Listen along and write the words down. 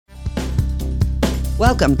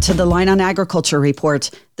Welcome to the Line on Agriculture Report.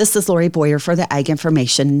 This is Lori Boyer for the Ag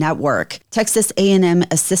Information Network. Texas A&M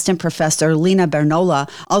Assistant Professor Lina Bernoala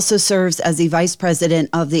also serves as the Vice President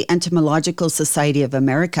of the Entomological Society of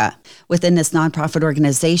America. Within this nonprofit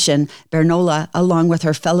organization, Bernoala, along with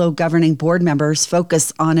her fellow governing board members,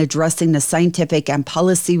 focus on addressing the scientific and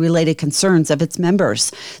policy-related concerns of its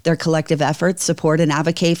members. Their collective efforts support and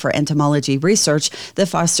advocate for entomology research that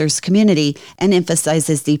fosters community and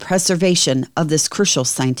emphasizes the preservation of this crucial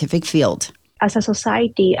scientific field. As a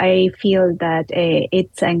society, I feel that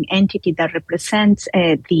it's an entity that represents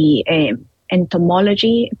the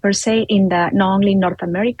entomology per se in not only North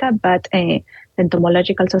America, but the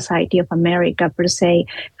Entomological Society of America per se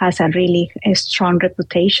has a really strong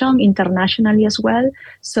reputation internationally as well.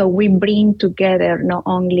 So we bring together not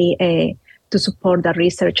only to support the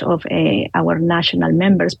research of our national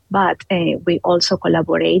members, but we also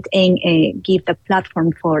collaborate and give the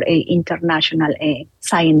platform for international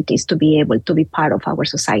scientists to be able to be part of our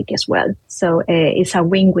society as well. So it's a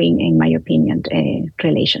win-win, in my opinion,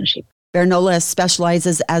 relationship. Bernoala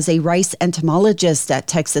specializes as a rice entomologist at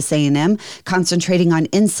Texas A&M, concentrating on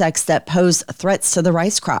insects that pose threats to the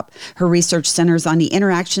rice crop. Her research centers on the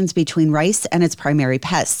interactions between rice and its primary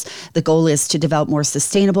pests. The goal is to develop more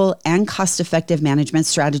sustainable and cost-effective management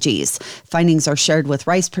strategies. Findings are shared with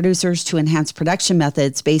rice producers to enhance production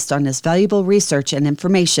methods based on this valuable research and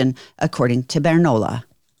information, according to Bernoala.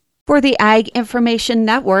 For the Ag Information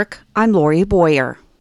Network, I'm Lori Boyer.